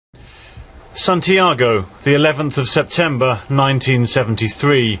Santiago, the 11th of September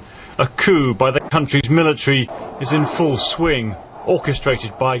 1973. A coup by the country's military is in full swing,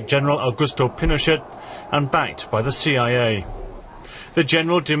 orchestrated by General Augusto Pinochet and backed by the CIA. The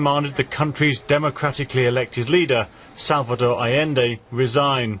general demanded the country's democratically elected leader, Salvador Allende,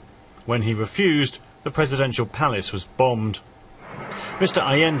 resign. When he refused, the presidential palace was bombed. Mr.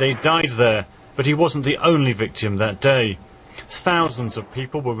 Allende died there, but he wasn't the only victim that day. Thousands of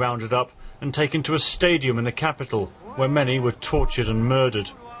people were rounded up and taken to a stadium in the capital, where many were tortured and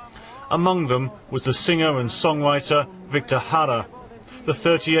murdered. Among them was the singer and songwriter Victor Jara. The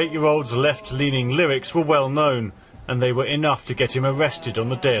 38-year-old's left-leaning lyrics were well known, and they were enough to get him arrested on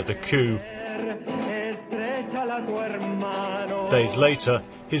the day of the coup. Days later,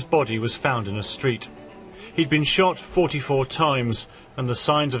 his body was found in a street. He'd been shot 44 times, and the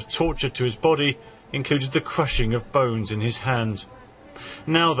signs of torture to his body included the crushing of bones in his hand.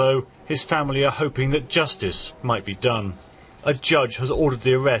 Now, though, his family are hoping that justice might be done. A judge has ordered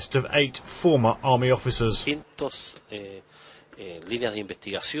the arrest of 8 former army officers.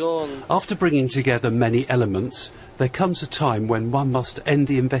 After bringing together many elements, there comes a time when one must end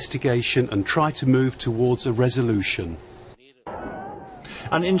the investigation and try to move towards a resolution.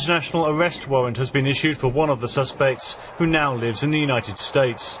 An international arrest warrant has been issued for one of the suspects, who now lives in the United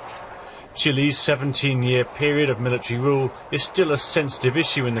States. Chile's 17-year period of military rule is still a sensitive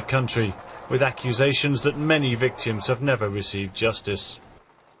issue in the country, with accusations that many victims have never received justice.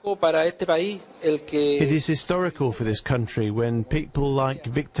 It is historical for this country when people like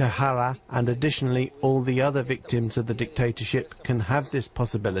Victor Jara and additionally all the other victims of the dictatorship can have this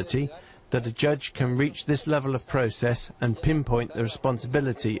possibility that a judge can reach this level of process and pinpoint the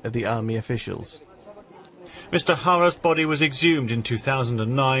responsibility of the army officials. Mr. Jara's body was exhumed in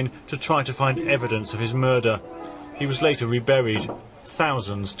 2009 to try to find evidence of his murder. He was later reburied.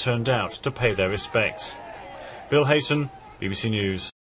 Thousands turned out to pay their respects. Bill Hayton, BBC News.